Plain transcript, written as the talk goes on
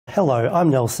Hello, I'm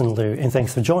Nelson Liu, and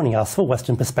thanks for joining us for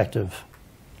Western Perspective.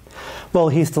 Well,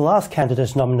 he's the last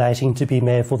candidate nominating to be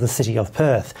Mayor for the City of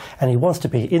Perth, and he wants to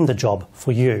be in the job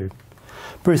for you.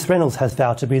 Bruce Reynolds has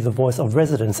vowed to be the voice of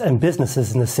residents and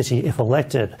businesses in the city if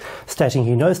elected, stating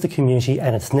he knows the community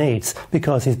and its needs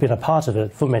because he's been a part of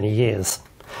it for many years.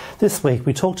 This week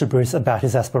we talked to Bruce about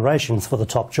his aspirations for the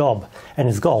top job and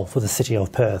his goal for the City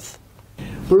of Perth.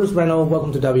 Bruce Reynolds,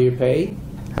 welcome to WP.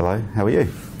 Hello, how are you?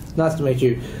 Nice to meet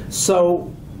you.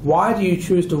 So, why do you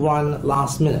choose to run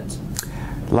last minute?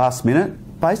 Last minute?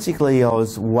 Basically, I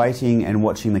was waiting and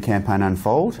watching the campaign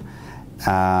unfold,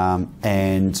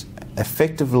 and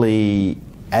effectively,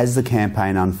 as the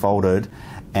campaign unfolded,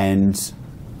 and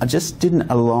I just didn't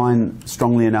align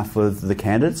strongly enough with the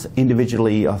candidates.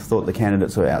 Individually, I thought the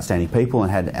candidates were outstanding people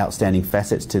and had outstanding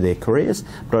facets to their careers,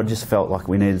 but I just felt like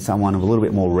we needed someone of a little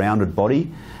bit more rounded body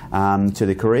to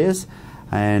their careers.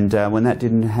 And when that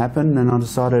didn't happen, then I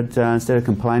decided, instead of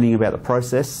complaining about the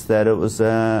process, that it was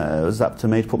up to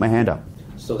me to put my hand up.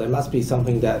 So there must be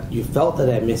something that you felt that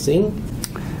they're missing,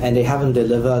 and they haven't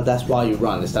delivered. That's why you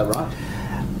run. Is that right?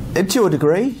 To a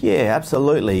degree, yeah,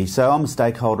 absolutely. So I'm a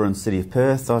stakeholder in the City of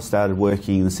Perth. I started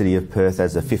working in the City of Perth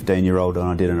as a 15-year-old and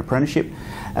I did an apprenticeship.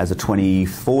 As a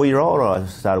 24-year-old, I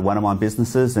started one of my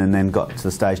businesses and then got to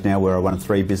the stage now where I run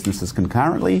 3 businesses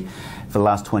concurrently. For the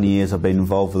last 20 years, I've been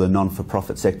involved with the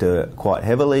non-for-profit sector quite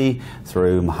heavily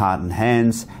through my heart and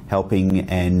hands, helping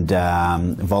and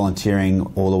volunteering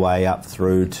all the way up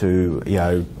through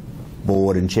to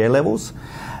board and chair levels.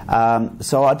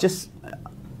 So I just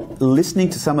listening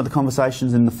to some of the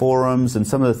conversations in the forums and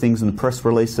some of the things in the press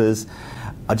releases,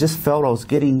 I just felt I was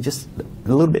getting just a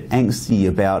little bit angsty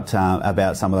about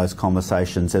some of those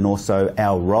conversations, and also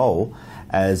our role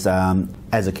as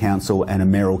a council and a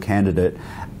mayoral candidate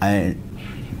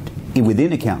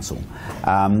within a council.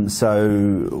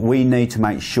 So we need to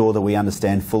make sure that we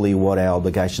understand fully what our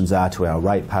obligations are to our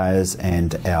ratepayers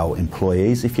and our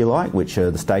employees, if you like, which are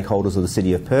the stakeholders of the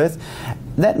City of Perth.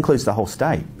 That includes the whole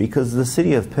state, because the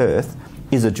City of Perth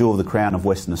is a jewel of the crown of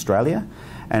Western Australia,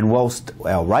 and whilst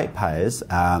our ratepayers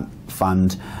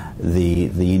fund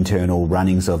the internal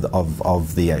runnings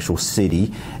of the actual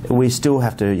city, we still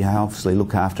have to obviously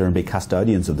look after and be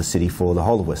custodians of the city for the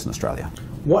whole of Western Australia.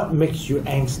 What makes you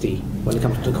angsty when it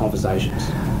comes to conversations?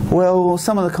 Well,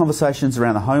 some of the conversations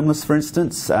around the homeless, for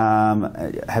instance,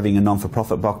 having a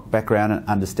non-for-profit background and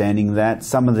understanding that.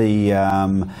 Some of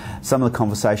the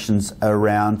conversations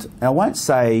around, I won't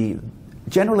say,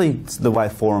 generally the way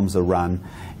forums are run,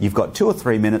 you've got 2 or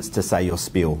 3 minutes to say your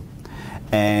spiel.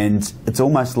 And it's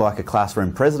almost like a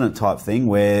classroom president type thing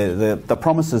where the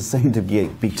promises seem to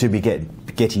be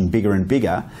getting bigger and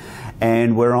bigger.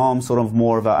 And where I'm sort of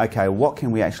more of a, okay, what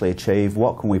can we actually achieve,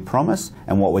 what can we promise,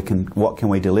 and what can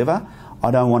we deliver?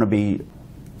 I don't want to be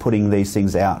putting these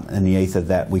things out in the ether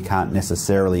that we can't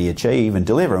necessarily achieve and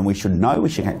deliver, and we should know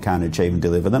we can't achieve and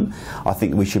deliver them. I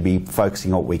think we should be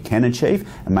focusing on what we can achieve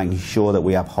and making sure that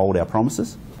we uphold our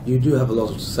promises. You do have a lot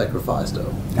of sacrifice,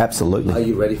 though. Absolutely. Are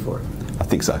you ready for it? I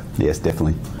think so, yes,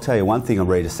 definitely. I'll tell you one thing I'm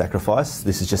ready to sacrifice.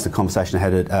 This is just a conversation I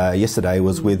had yesterday,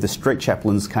 was with the street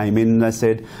chaplains came in and they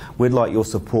said, we'd like your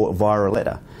support via a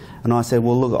letter. And I said,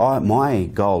 well, look, my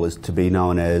goal is to be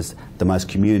known as the most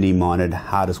community-minded,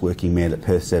 hardest working mayor that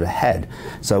Perth's ever had.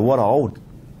 So what I'll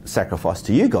sacrifice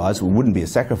to you guys, it wouldn't be a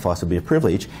sacrifice, it would be a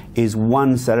privilege, is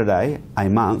one Saturday a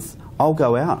month, I'll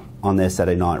go out on their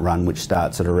Saturday night run, which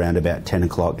starts at around about 10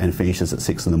 o'clock and finishes at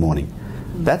 6 in the morning.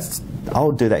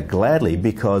 I'll do that gladly,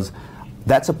 because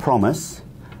that's a promise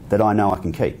that I know I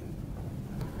can keep.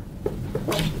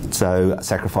 So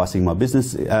sacrificing my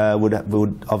business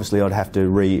would obviously I'd have to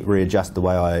readjust the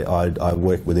way I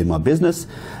work within my business.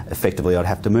 Effectively, I'd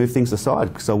have to move things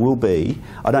aside, because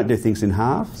I don't do things in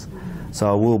halves, so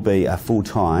I will be a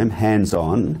full-time,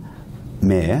 hands-on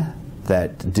mayor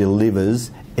that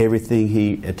delivers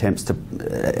everything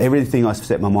everything I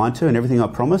set my mind to and everything I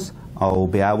promise, I'll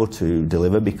be able to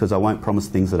deliver, because I won't promise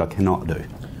things that I cannot do.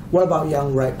 What about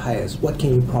young ratepayers? What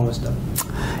can you promise them?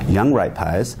 Young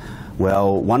ratepayers?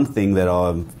 Well, one thing that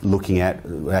I'm looking at,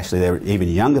 actually they're even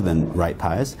younger than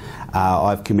ratepayers,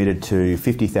 I've committed to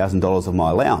 $50,000 of my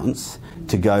allowance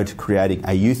to go to creating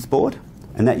a youth board,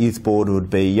 and that youth board would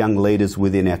be young leaders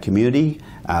within our community.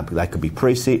 They could be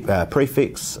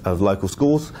prefects of local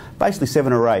schools, basically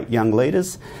 7 or 8 young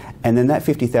leaders, and then that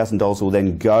 $50,000 will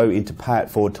then go into pay it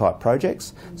forward type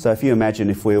projects. So if you imagine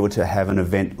if we were to have an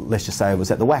event, let's just say it was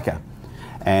at the Wacker,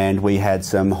 and we had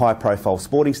some high profile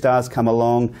sporting stars come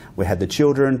along, we had the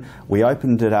children, we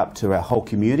opened it up to our whole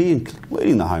community,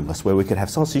 including the homeless, where we could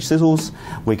have sausage sizzles,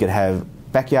 we could have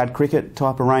backyard cricket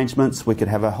type arrangements, we could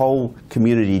have a whole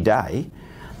community day.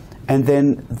 And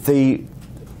then the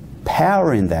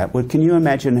power in that, well, can you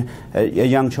imagine a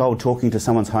young child talking to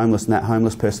someone's homeless and that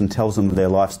homeless person tells them their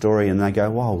life story and they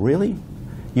go, wow, really?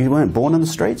 You weren't born on the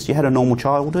streets? You had a normal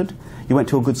childhood? You went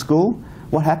to a good school?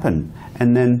 What happened?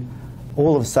 And then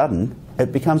all of a sudden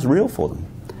it becomes real for them.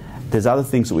 There's other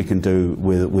things that we can do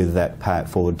with that Pay It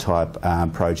Forward type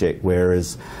project,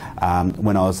 whereas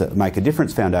when I was at Make a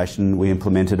Difference Foundation, we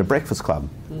implemented a breakfast club.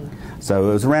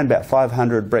 So it was around about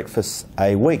 500 breakfasts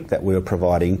a week that we were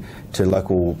providing to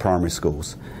local primary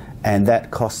schools. And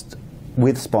that cost,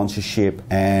 with sponsorship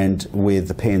and with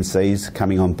the PNCs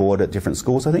coming on board at different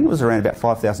schools, I think it was around about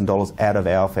 $5,000 out of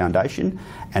our foundation,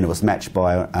 and it was matched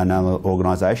by another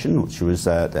organisation which was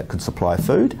that could supply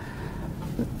food.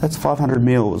 That's 500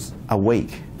 meals a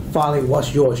week. Finally,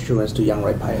 what's your assurance to young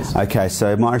ratepayers? Okay,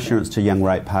 so my assurance to young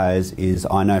ratepayers is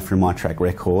I know from my track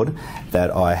record that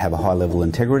I have a high level of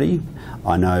integrity.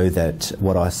 I know that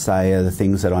what I say are the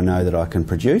things that I know that I can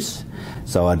produce.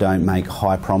 So I don't make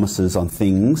high promises on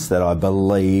things that I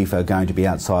believe are going to be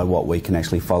outside what we can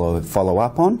actually follow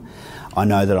up on. I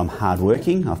know that I'm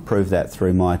hardworking. I've proved that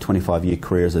through my 25-year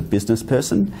career as a business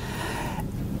person.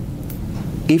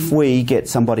 If we get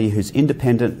somebody who's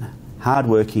independent,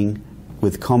 hardworking,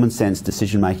 with common sense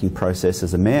decision-making process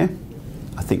as a mayor,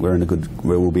 I think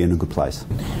we'll be in a good place.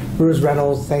 Bruce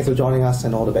Reynolds, thanks for joining us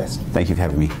and all the best. Thank you for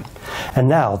having me. And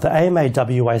now, the AMA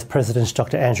WA's President,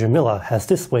 Dr. Andrew Miller, has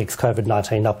this week's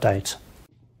COVID-19 update.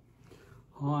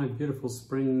 Hi, beautiful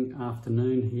spring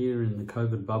afternoon here in the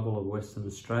COVID bubble of Western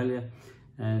Australia,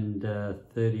 and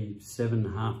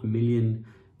 37.5 million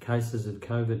cases of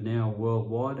COVID now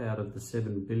worldwide out of the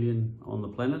 7 billion on the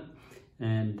planet,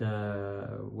 and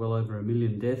well over 1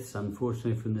 million deaths,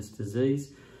 unfortunately, from this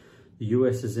disease. The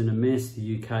US is in a mess,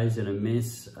 the UK is in a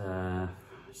mess,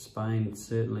 Spain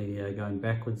certainly going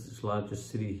backwards, its largest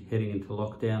city heading into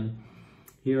lockdown.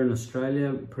 Here in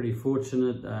Australia, pretty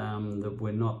fortunate that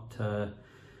we're not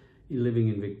living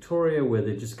in Victoria, where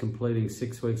they're just completing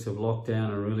 6 weeks of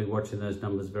lockdown and really watching those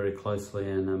numbers very closely,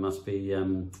 and it must be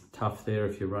tough there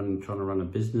if you're trying to run a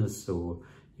business or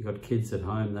you've got kids at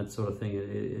home, that sort of thing.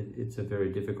 It's a very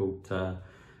difficult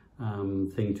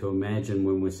thing to imagine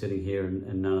when we're sitting here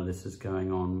and none of this is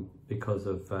going on because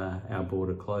of our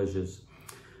border closures.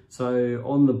 So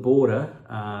on the border,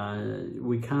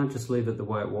 we can't just leave it the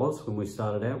way it was when we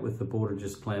started out with the border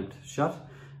just clamped shut.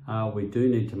 We do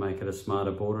need to make it a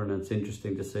smarter border, and it's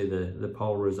interesting to see the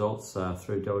poll results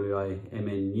through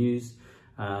WAMN News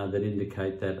that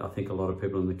indicate that I think a lot of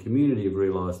people in the community have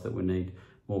realised that we need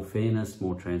more fairness,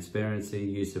 more transparency,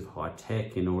 use of high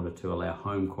tech in order to allow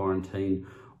home quarantine,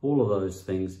 all of those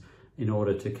things in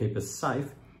order to keep us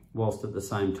safe, whilst at the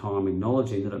same time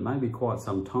acknowledging that it may be quite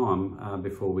some time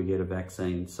before we get a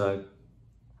vaccine. So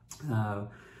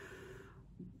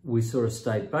we saw a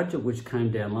state budget which came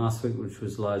down last week, which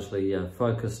was largely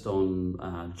focused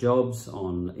on jobs,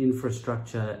 on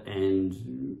infrastructure,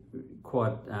 and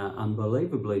quite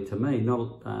unbelievably to me,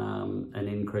 not an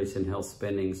increase in health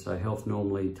spending. So health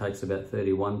normally takes about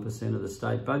 31% of the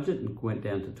state budget and went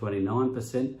down to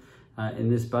 29%. In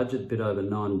this budget, a bit over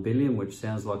 9 billion, which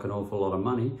sounds like an awful lot of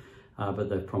money, but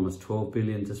they've promised 12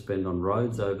 billion to spend on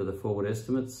roads over the forward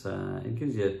estimates. It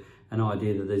gives you an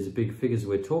idea that these are big figures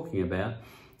we're talking about.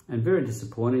 And very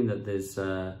disappointing that there's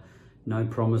no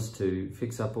promise to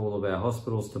fix up all of our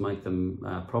hospitals to make them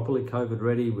properly COVID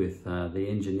ready with the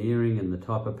engineering and the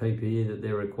type of PPE that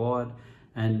they're required,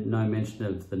 and no mention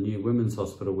of the new women's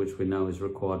hospital, which we know is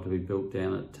required to be built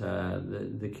down at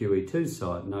the QE2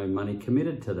 site. No money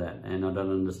committed to that, and I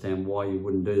don't understand why you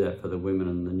wouldn't do that for the women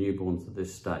and the newborns of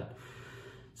this state.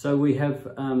 So we have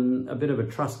a bit of a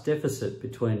trust deficit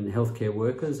between healthcare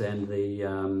workers and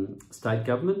the state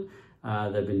government.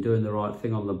 They've been doing the right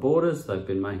thing on the borders. They've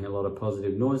been making a lot of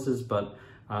positive noises, but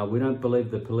we don't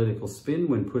believe the political spin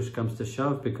when push comes to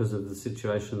shove because of the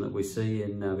situation that we see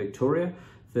in Victoria.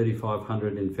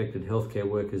 3,500 infected healthcare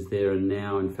workers there, and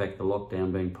now, in fact, the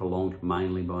lockdown being prolonged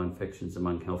mainly by infections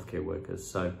among healthcare workers.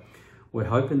 So we're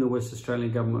hoping the West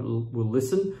Australian government will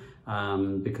listen,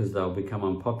 because they'll become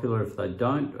unpopular if they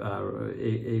don't,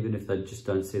 even if they just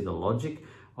don't see the logic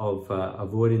of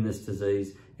avoiding this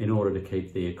disease in order to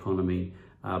keep the economy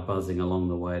buzzing along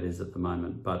the way it is at the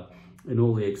moment. But in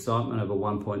all the excitement of a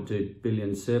 1.2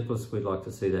 billion surplus, we'd like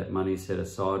to see that money set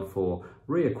aside for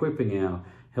re-equipping our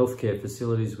healthcare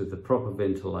facilities with the proper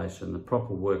ventilation, the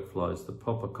proper workflows, the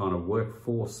proper kind of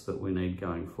workforce that we need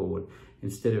going forward,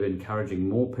 instead of encouraging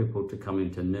more people to come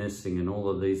into nursing and all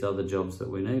of these other jobs that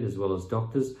we need, as well as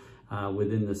doctors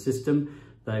within the system.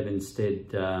 they've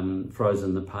instead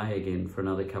frozen the pay again for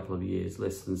another couple of years,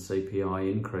 less than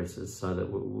CPI increases, so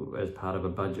that as part of a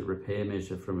budget repair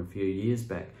measure from a few years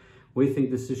back. We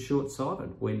think this is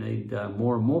short-sighted. We need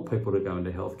more and more people to go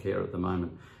into healthcare at the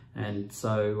moment. And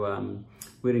so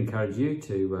we'd encourage you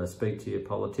to speak to your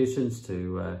politicians,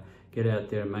 to get out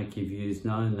there and make your views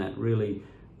known, that really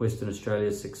Western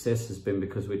Australia's success has been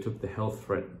because we took the health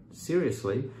threat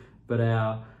seriously, but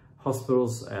our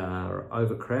hospitals are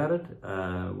overcrowded.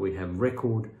 We have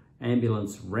record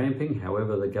ambulance ramping.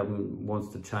 However, the government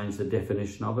wants to change the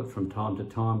definition of it from time to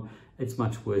time. It's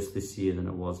much worse this year than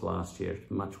it was last year.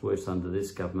 It's much worse under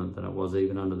this government than it was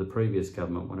even under the previous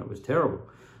government when it was terrible.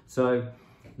 So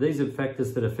these are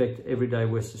factors that affect everyday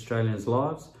West Australians'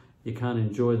 lives. You can't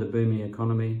enjoy the booming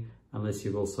economy unless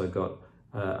you've also got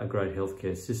a great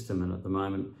healthcare system, and at the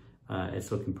moment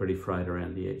it's looking pretty frayed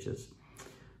around the edges.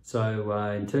 So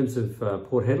in terms of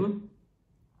Port Hedland,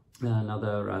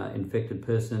 another infected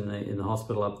person in the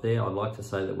hospital up there, I'd like to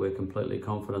say that we're completely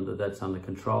confident that that's under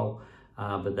control,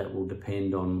 but that will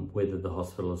depend on whether the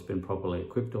hospital has been properly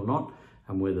equipped or not,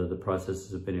 and whether the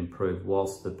processes have been improved.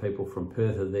 Whilst the people from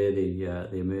Perth are there,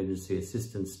 the emergency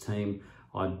assistance team,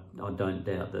 I don't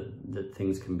doubt that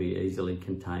things can be easily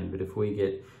contained. But if we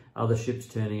get other ships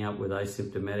turning up with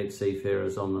asymptomatic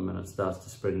seafarers on them and it starts to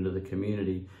spread into the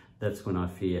community, that's when I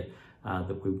fear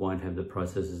that we won't have the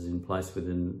processes in place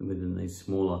within these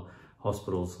smaller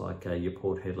hospitals like your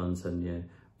Port Hedlands and your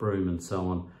Broome and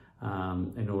so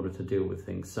on, in order to deal with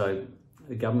things. So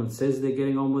the government says they're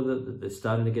getting on with it, that they're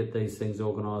starting to get these things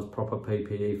organised, proper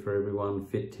PPE for everyone,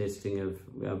 fit testing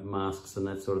of masks and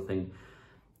that sort of thing.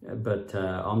 But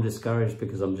I'm discouraged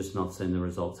because I'm just not seeing the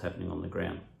results happening on the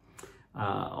ground.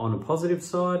 On a positive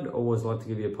side, I always like to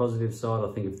give you a positive side.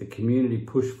 I think if the community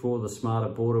push for the smarter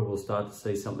border, we'll start to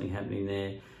see something happening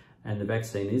there. And the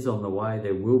vaccine is on the way.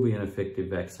 There will be an effective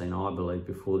vaccine, I believe,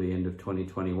 before the end of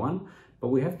 2021. But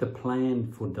we have to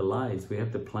plan for delays. We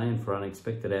have to plan for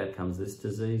unexpected outcomes. This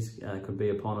disease could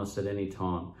be upon us at any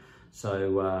time.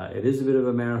 So it is a bit of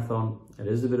a marathon. It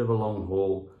is a bit of a long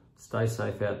haul. Stay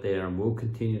safe out there, and we'll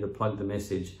continue to plug the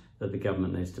message that the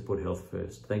government needs to put health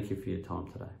first. Thank you for your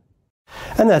time today.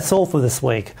 And that's all for this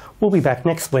week. We'll be back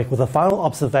next week with a final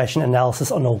observation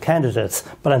analysis on all candidates.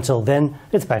 But until then,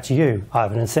 it's back to you,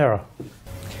 Ivan and Sarah.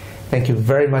 Thank you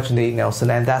very much indeed, Nelson.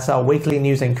 And that's our weekly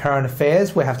news and current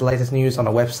affairs. We have the latest news on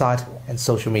our website and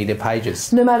social media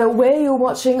pages. No matter where you're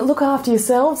watching, look after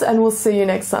yourselves, and we'll see you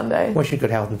next Sunday. Wish you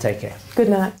good health and take care. Good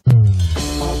night.